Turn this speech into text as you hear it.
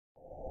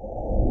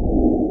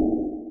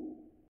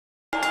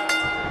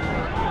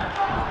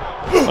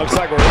Looks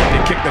like we're ready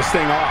to kick this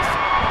thing off.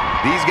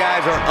 These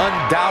guys are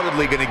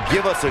undoubtedly going to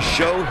give us a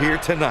show here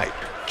tonight.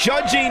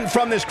 Judging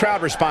from this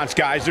crowd response,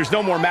 guys, there's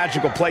no more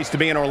magical place to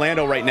be in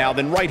Orlando right now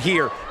than right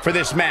here for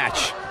this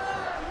match.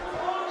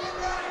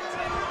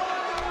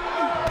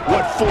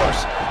 What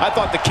force. I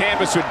thought the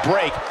canvas would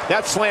break.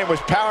 That slam was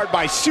powered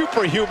by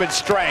superhuman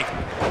strength.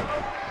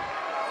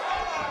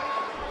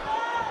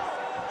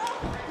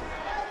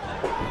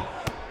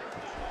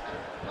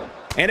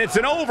 And it's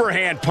an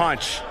overhand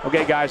punch.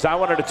 Okay, guys, I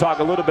wanted to talk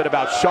a little bit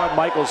about Shawn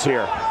Michaels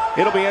here.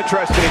 It'll be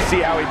interesting to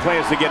see how he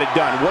plans to get it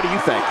done. What do you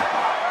think?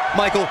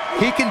 Michael,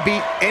 he can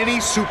beat any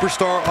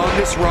superstar on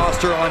this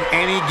roster on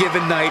any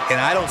given night, and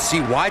I don't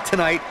see why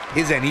tonight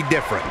is any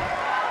different.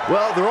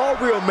 Well, they're all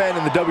real men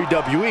in the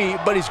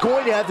WWE, but he's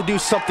going to have to do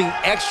something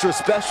extra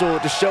special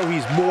to show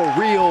he's more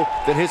real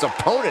than his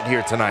opponent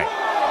here tonight.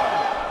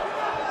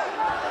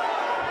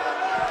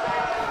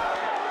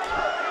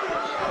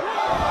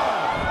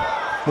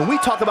 When we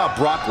talk about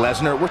Brock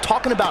Lesnar, we're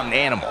talking about an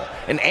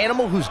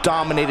animal who's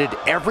dominated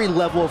every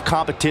level of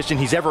competition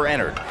he's ever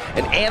entered,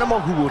 an animal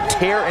who will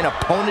tear an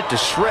opponent to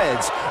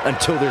shreds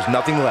until there's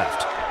nothing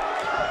left.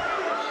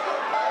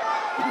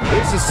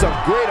 This is some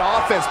great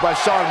offense by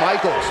Shawn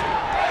Michaels.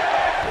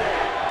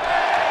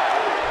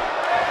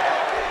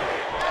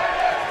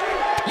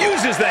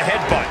 Uses the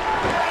headbutt.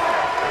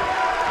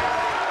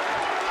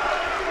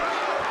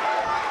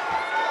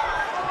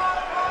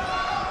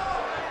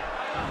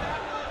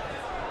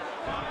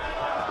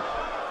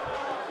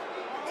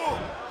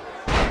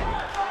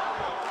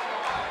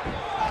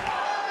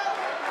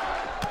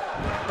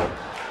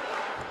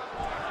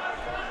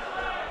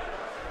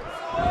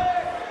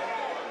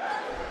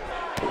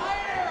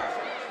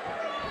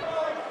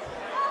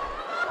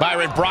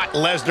 Byron, Brock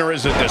Lesnar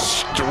is a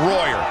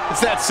destroyer.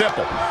 It's that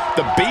simple.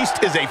 The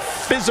Beast is a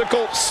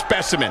physical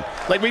specimen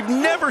like we've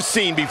never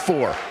seen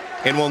before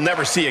and we'll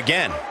never see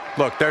again.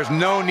 Look, there's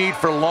no need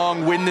for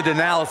long-winded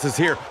analysis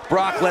here.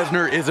 Brock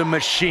Lesnar is a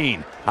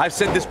machine. I've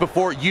said this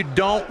before, you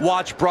don't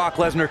watch Brock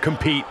Lesnar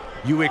compete,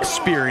 you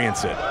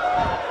experience it.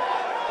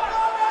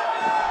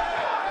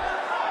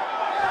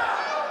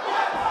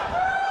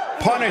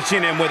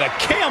 Punishing him with a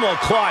camel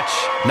clutch.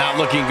 Not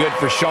looking good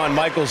for Shawn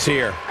Michaels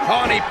here.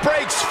 Oh, and he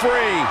breaks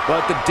free.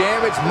 But the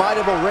damage might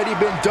have already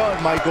been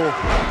done, Michael.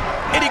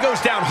 And he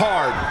goes down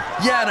hard.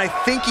 Yeah, and I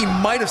think he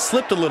might have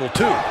slipped a little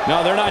too.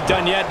 No, they're not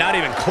done yet, not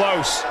even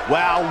close.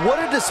 Wow,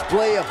 what a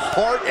display of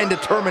heart and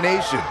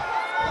determination.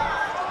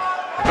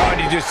 Oh,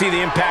 did you see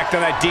the impact on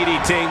that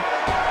DDT?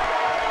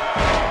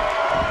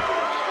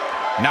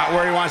 Not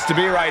where he wants to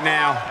be right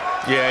now.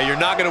 Yeah, you're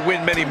not going to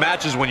win many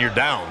matches when you're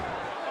down.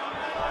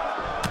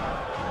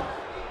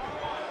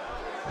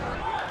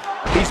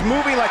 He's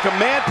moving like a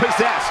man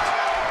possessed.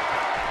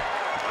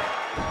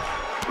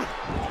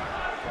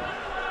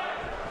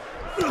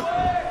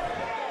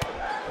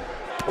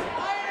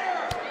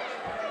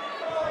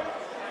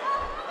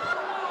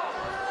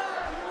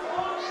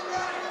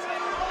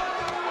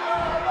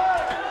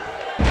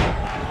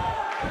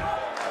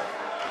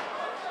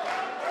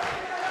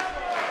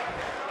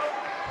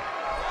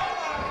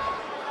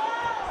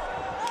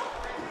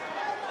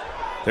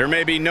 There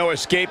may be no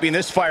escaping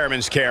this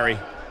fireman's carry.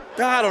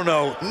 I don't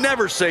know.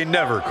 Never say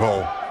never,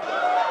 Cole.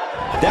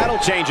 That'll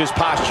change his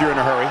posture in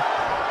a hurry.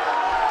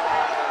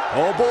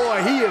 Oh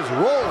boy, he is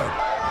rolling.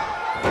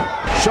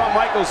 Shawn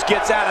Michaels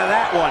gets out of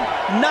that one.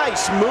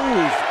 Nice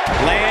move.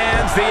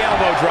 Lands the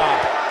elbow drop.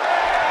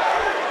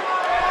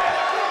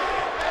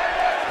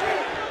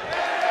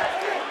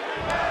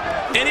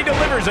 And he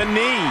delivers a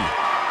knee.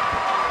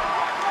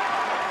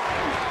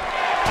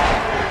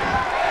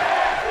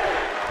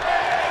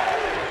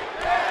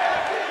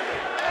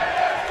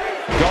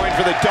 Going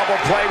for the double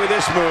play with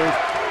this move.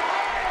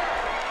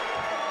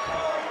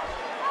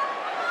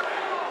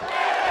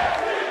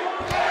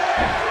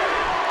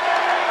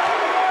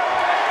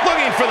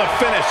 Looking for the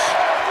finish.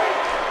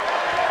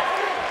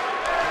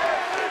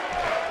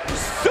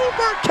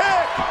 Super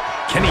kick!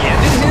 Can he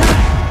end it here?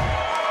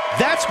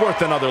 That's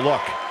worth another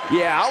look.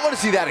 Yeah, I want to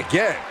see that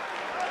again.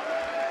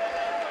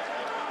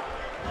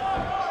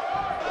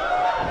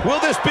 Will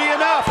this be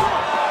enough?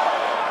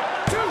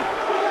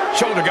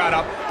 Shoulder got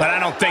up, but I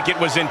don't think it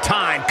was in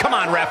time. Come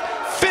on, ref.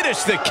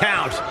 Finish the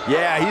count.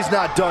 Yeah, he's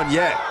not done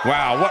yet.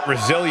 Wow, what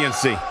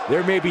resiliency.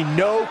 There may be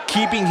no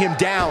keeping him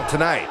down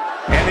tonight.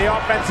 And the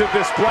offensive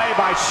display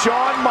by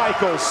Shawn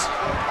Michaels.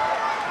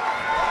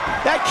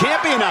 That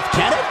can't be enough,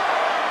 can it?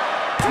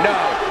 No,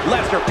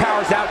 Lesnar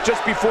powers out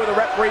just before the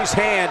referee's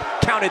hand.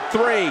 Counted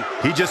 3.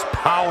 He just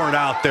powered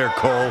out there,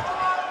 Cole.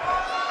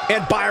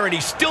 And Byron,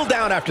 he's still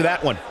down after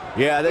that one.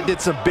 Yeah, that did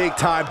some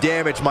big-time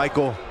damage,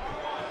 Michael.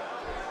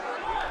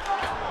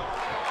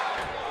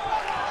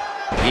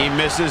 He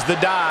misses the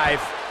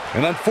dive.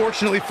 And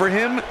unfortunately for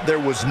him, there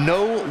was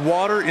no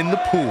water in the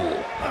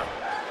pool.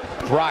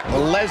 Brock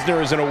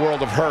Lesnar is in a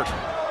world of hurt.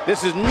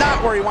 This is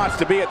not where he wants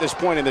to be at this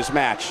point in this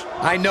match.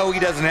 I know he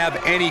doesn't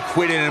have any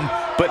quit in him,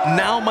 but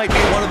now might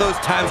be one of those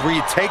times where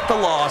you take the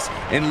loss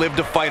and live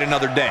to fight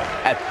another day.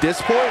 At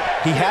this point,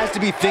 he has to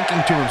be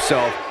thinking to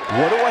himself,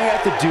 what do I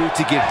have to do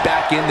to get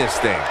back in this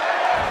thing?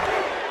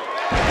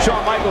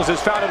 Shawn Michaels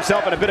has found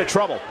himself in a bit of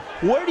trouble.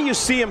 Where do you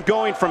see him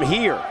going from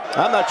here?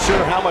 I'm not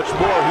sure how much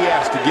more he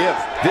has to give.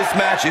 This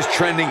match is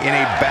trending in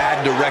a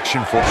bad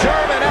direction for him.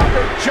 German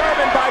after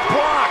German by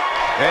Brock.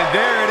 And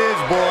there it is,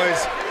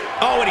 boys.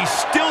 Oh, and he's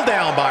still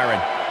down, Byron.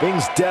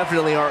 Things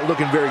definitely aren't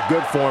looking very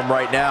good for him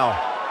right now.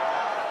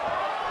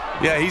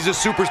 Yeah, he's a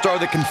superstar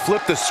that can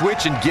flip the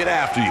switch and get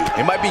after you.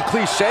 It might be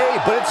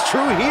cliche, but it's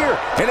true here.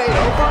 It ain't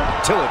over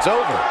till it's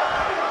over.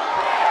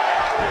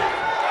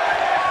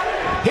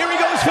 Here he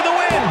goes for the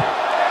win.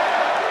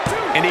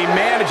 And he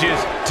manages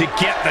to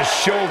get the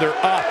shoulder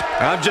up.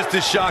 I'm just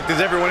as shocked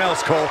as everyone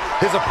else, Cole,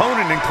 his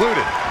opponent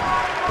included.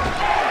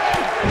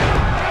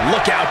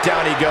 Look out,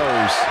 down he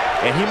goes.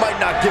 And he might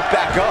not get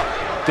back up.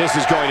 This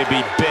is going to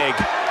be big,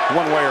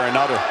 one way or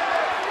another.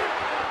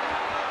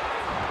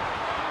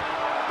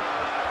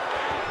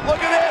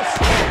 Look at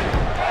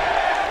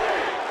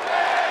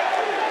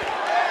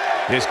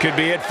this. This could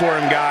be it for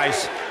him,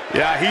 guys.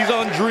 Yeah, he's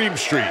on Dream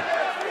Street.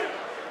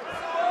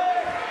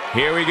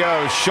 Here we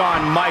go.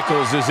 Shawn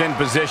Michaels is in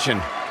position.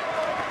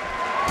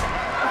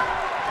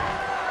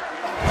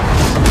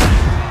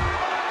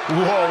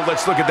 Whoa,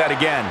 let's look at that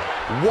again.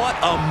 What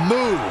a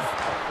move.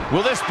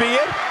 Will this be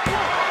it?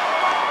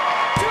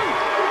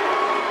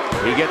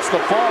 He gets the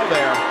fall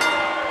there.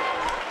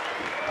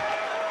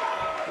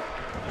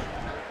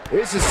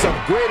 This is some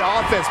great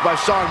offense by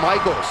Shawn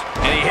Michaels.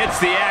 And he hits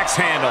the axe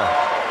handle.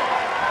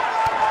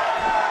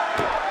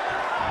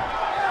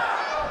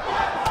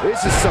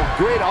 This is some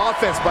great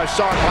offense by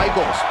Shawn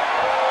Michaels.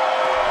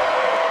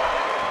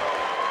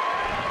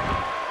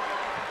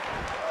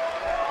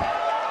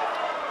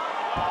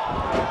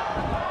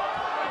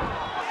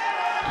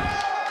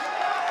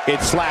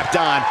 It's slapped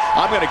on.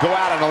 I'm going to go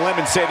out on a limb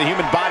and say the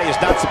human body is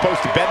not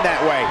supposed to bend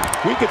that way.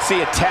 We could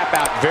see a tap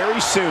out very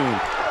soon.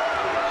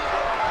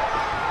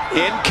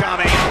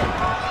 Incoming.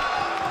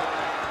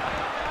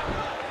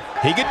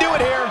 He could do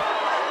it here.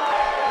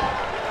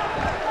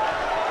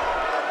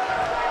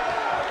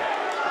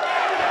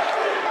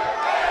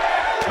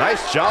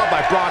 Nice job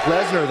by Brock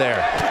Lesnar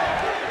there.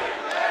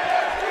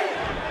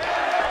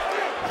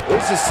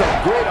 This is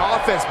some great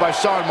offense by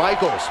Shawn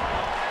Michaels.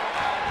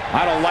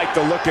 I don't like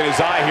the look in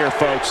his eye here,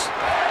 folks.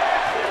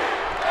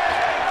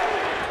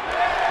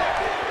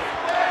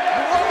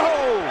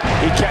 Whoa!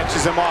 He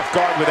catches him off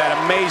guard with that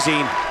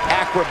amazing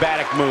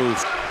acrobatic move.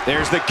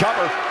 There's the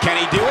cover. Can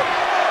he do it?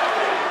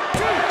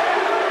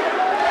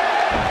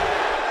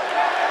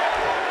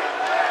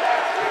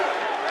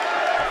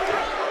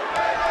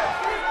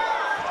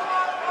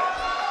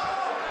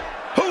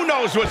 Who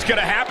knows what's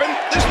going to happen?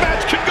 This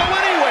match could go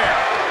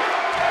anywhere.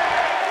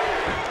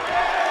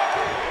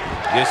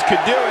 This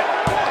could do it.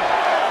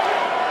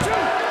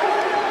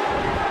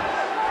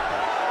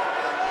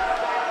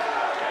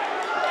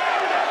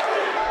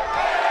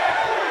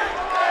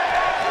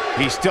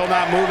 He's still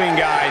not moving,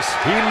 guys.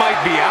 He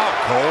might be out,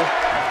 Cole.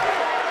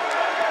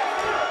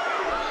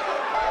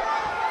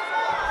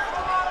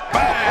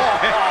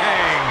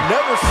 Bang!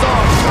 Never saw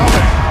it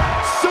coming.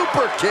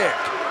 Super kick.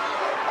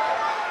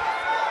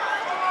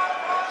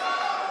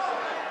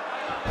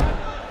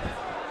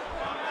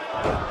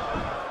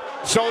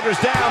 Shoulders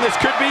down. This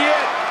could be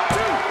it.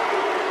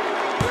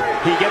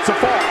 He gets a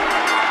fall.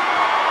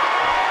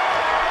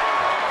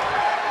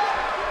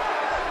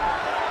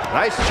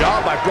 Nice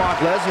job by Brock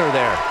Lesnar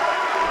there.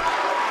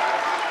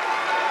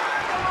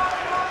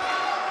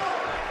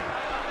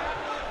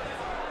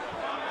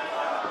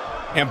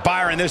 And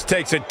Byron, this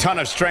takes a ton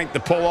of strength to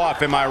pull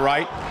off, am I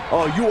right?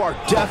 Oh, you are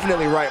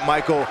definitely right,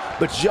 Michael.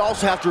 But you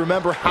also have to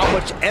remember how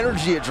much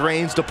energy it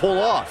drains to pull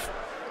off.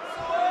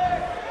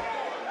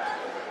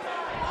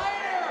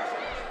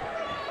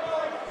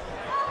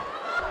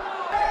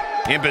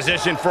 In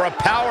position for a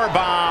power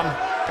bomb.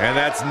 And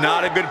that's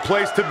not a good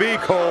place to be,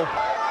 Cole.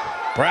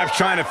 Perhaps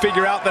trying to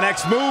figure out the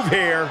next move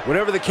here.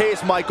 Whatever the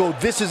case, Michael,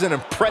 this is an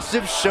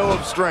impressive show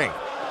of strength.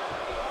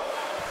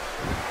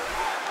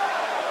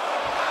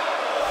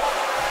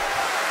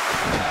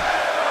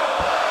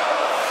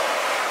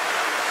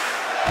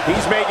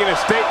 He's making a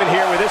statement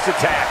here with this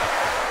attack.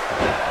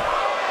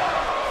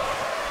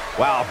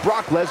 Wow,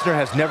 Brock Lesnar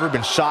has never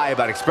been shy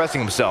about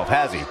expressing himself,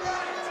 has he?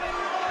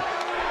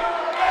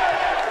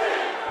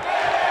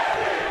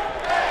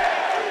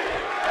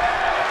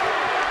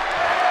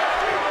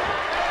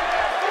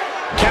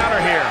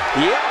 Counter here.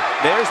 Yep,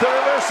 there's the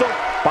reversal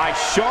by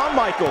Shawn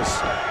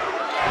Michaels.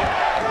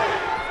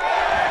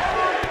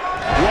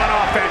 What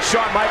offense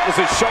Shawn Michaels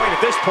is showing at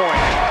this point.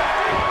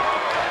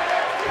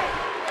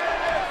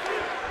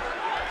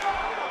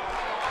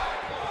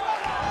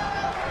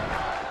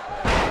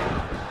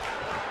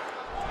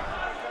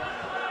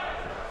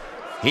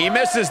 He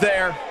misses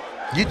there.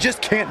 You just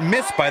can't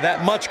miss by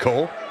that much,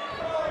 Cole.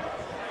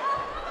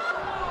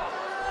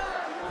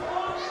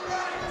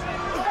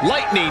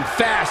 Lightning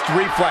fast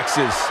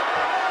reflexes.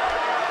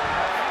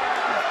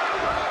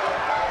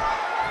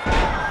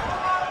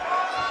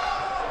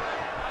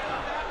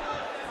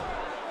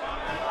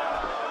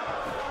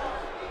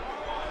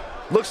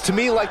 Looks to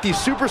me like these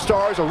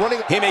superstars are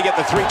running. He may get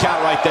the 3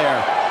 count right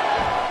there.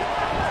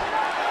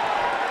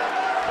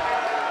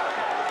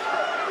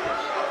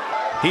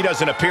 He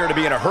doesn't appear to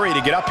be in a hurry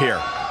to get up here.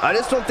 I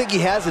just don't think he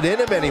has it in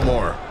him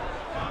anymore.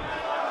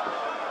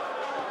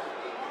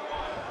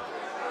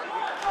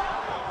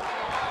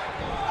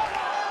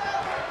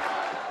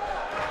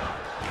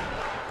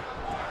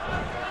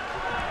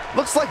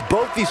 Looks like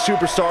both these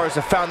superstars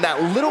have found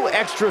that little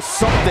extra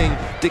something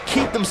to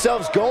keep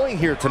themselves going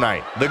here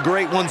tonight. The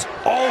great ones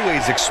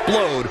always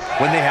explode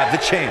when they have the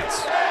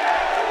chance.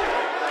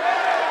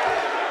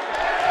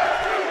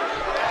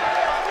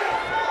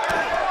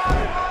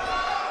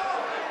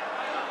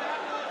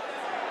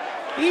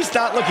 He's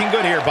not looking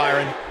good here,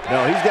 Byron.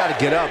 No, he's got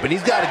to get up, and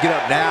he's got to get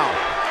up now.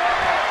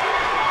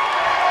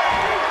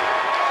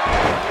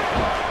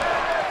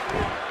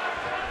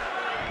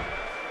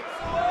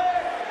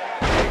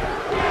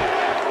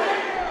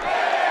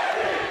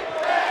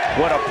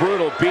 What a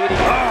brutal beating.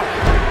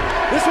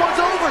 Oh, this one's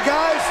over,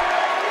 guys.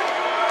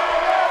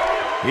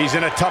 He's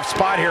in a tough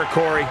spot here,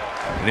 Corey.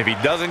 And if he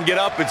doesn't get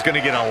up, it's going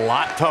to get a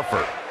lot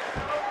tougher.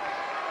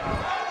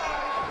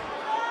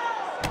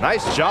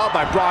 Nice job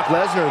by Brock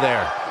Lesnar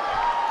there.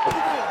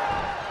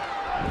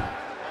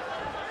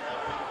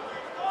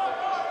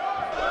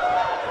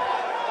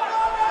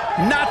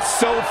 Not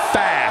so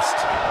fast.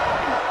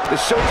 The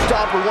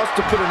showstopper wants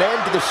to put an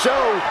end to the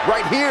show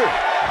right here.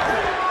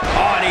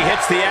 Oh, and he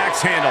hits the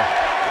axe handle.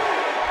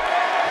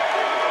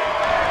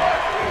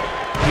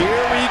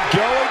 Here we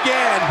go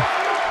again.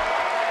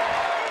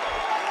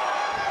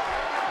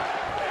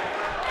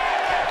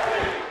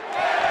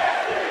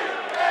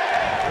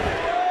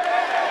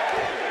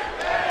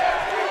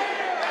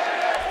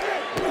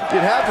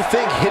 You'd have to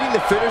think hitting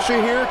the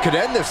finisher here could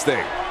end this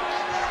thing.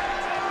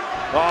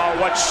 Oh,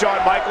 what's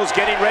Shawn Michaels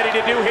getting ready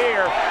to do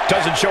here?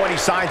 Doesn't show any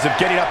signs of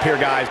getting up here,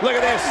 guys. Look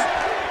at this.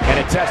 And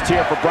a test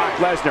here for Brock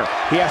Lesnar.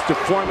 He has to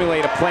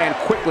formulate a plan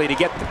quickly to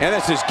get, and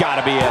this has got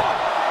to be it.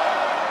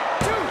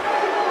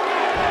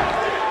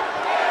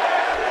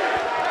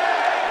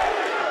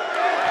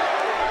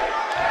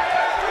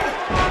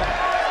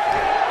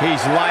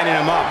 He's lining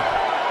him up.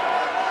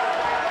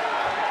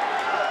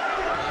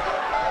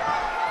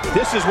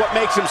 This is what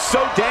makes him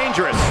so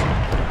dangerous.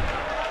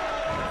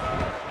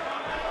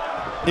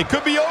 It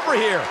could be over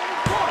here.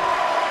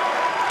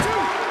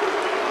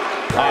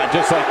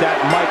 Just like that,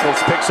 Michaels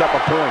picks up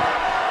a point.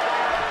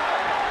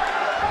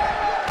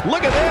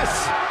 Look at this.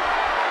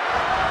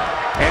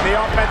 And the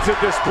offensive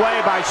display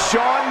by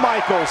Shawn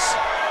Michaels.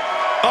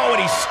 Oh,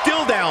 and he's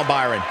still down,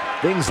 Byron.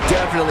 Things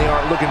definitely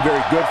aren't looking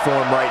very good for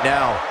him right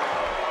now.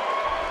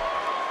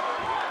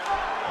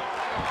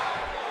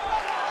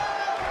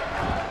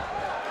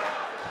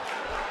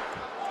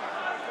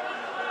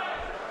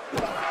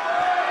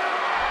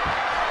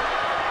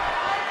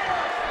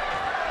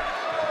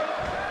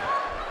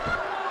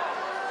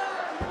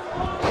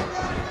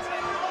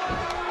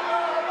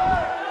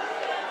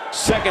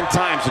 Second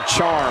time's a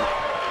charm.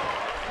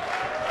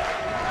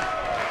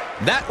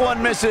 That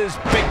one misses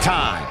big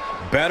time.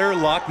 Better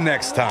luck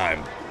next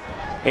time.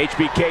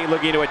 HBK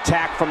looking to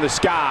attack from the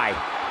sky.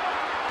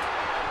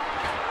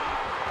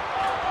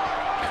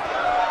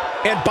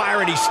 And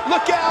Byron,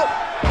 look out!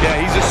 Yeah,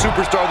 he's a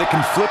superstar that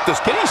can flip this.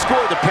 Can he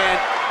score the pin?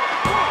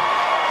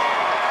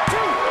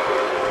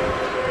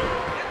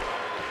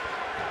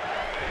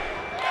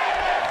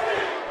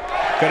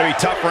 Gonna be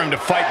tough for him to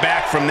fight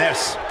back from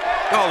this.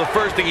 Oh, the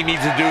first thing he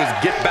needs to do is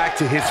get back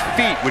to his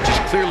feet, which is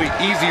clearly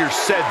easier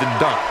said than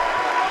done.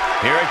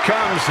 Here it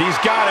comes. He's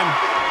got him.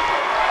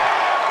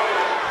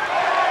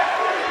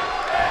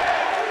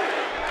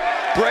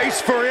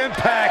 Brace for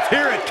impact.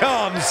 Here it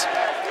comes.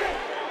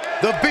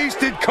 The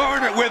Beast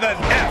Incarnate with an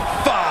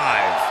F5.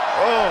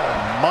 Oh,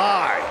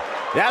 my.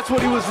 That's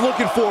what he was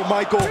looking for,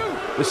 Michael.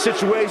 The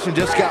situation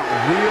just got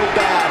real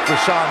bad for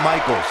Shawn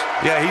Michaels.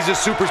 Yeah, he's a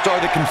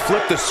superstar that can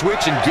flip the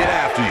switch and get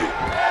after you.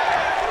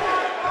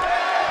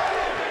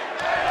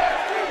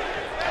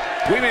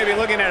 We may be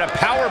looking at a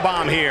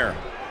powerbomb here.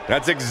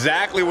 That's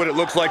exactly what it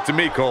looks like to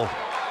me, Cole.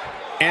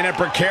 In a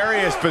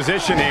precarious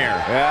position here.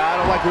 Yeah, I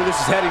don't like where this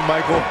is heading,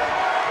 Michael.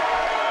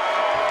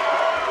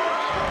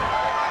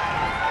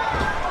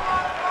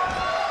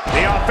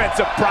 The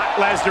offensive Brock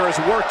Lesnar is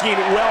working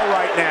well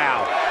right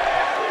now.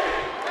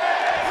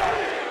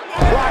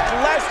 Brock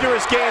Lesnar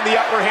has gained the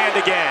upper hand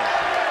again.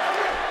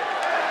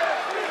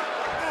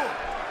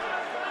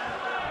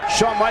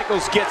 Shawn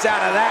Michaels gets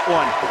out of that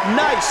one.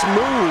 Nice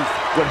move.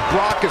 When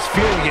Brock is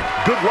feeling it,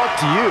 good luck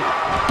to you.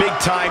 Big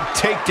time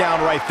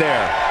takedown right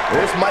there.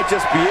 This might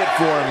just be it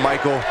for him,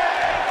 Michael.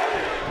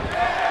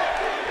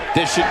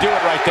 This should do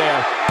it right there.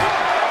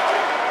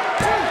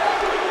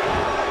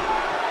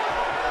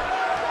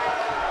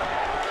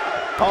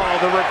 Oh,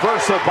 the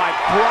reversal by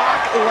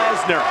Brock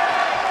Lesnar.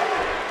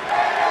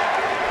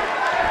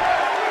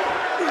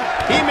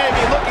 He may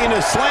be looking to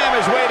slam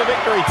his way to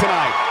victory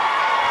tonight.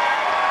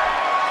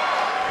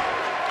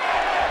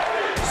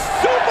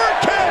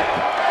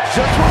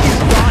 Just when you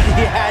thought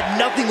he had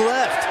nothing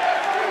left.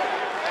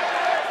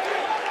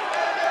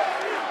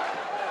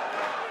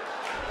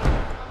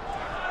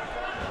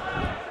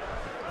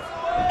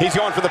 He's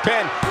going for the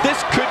pin.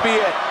 This could be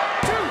it.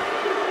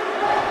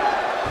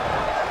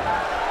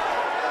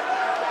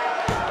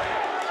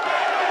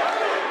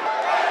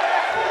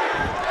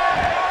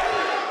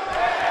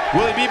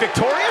 Will he be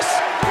victorious?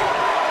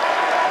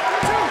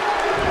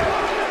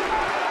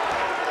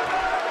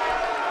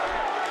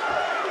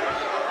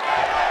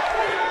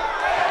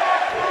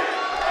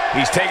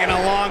 He's taking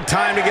a long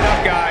time to get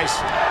up, guys.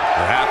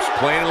 Perhaps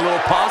playing a little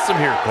possum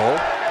here, Cole.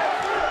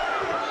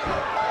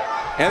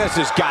 And this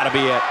has got to be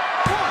it.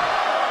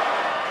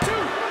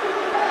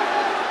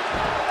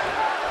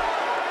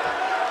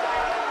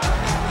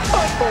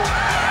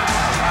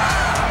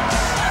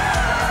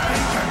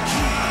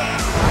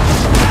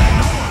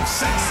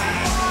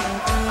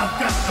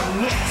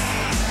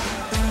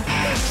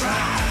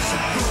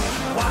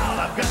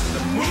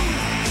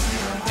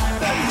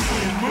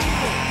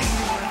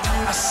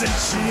 I said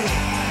shit,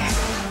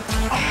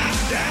 up and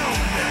down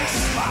that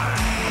spine.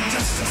 I'm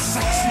just a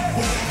sexy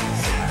boy.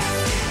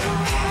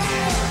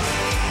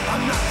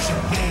 I'm not your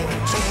boy,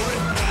 toy.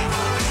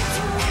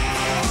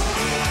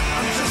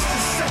 I'm just a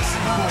sexy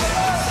boy.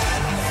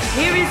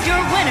 Here is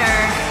your winner,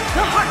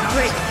 the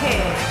Heartbreak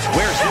Kid.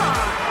 Where's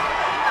Shawn.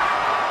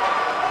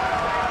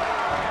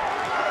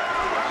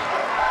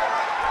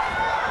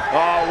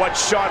 Oh,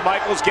 what's Shawn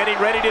Michaels getting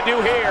ready to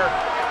do here?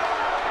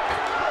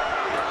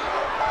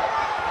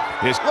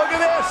 Look at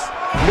this!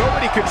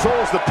 Nobody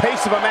controls the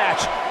pace of a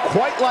match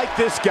quite like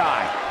this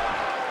guy.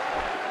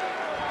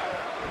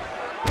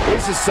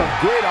 This is some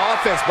great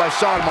offense by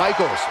Shawn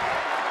Michaels.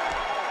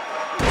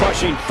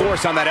 Crushing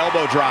force on that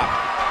elbow drop.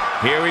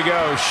 Here we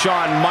go.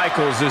 Shawn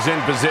Michaels is in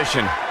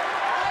position.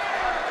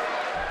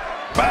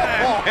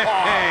 Bang!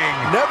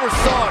 Never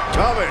saw it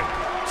coming.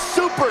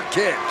 Super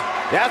kick.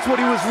 That's what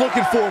he was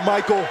looking for,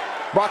 Michael.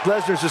 Brock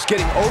Lesnar's just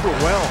getting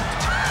overwhelmed.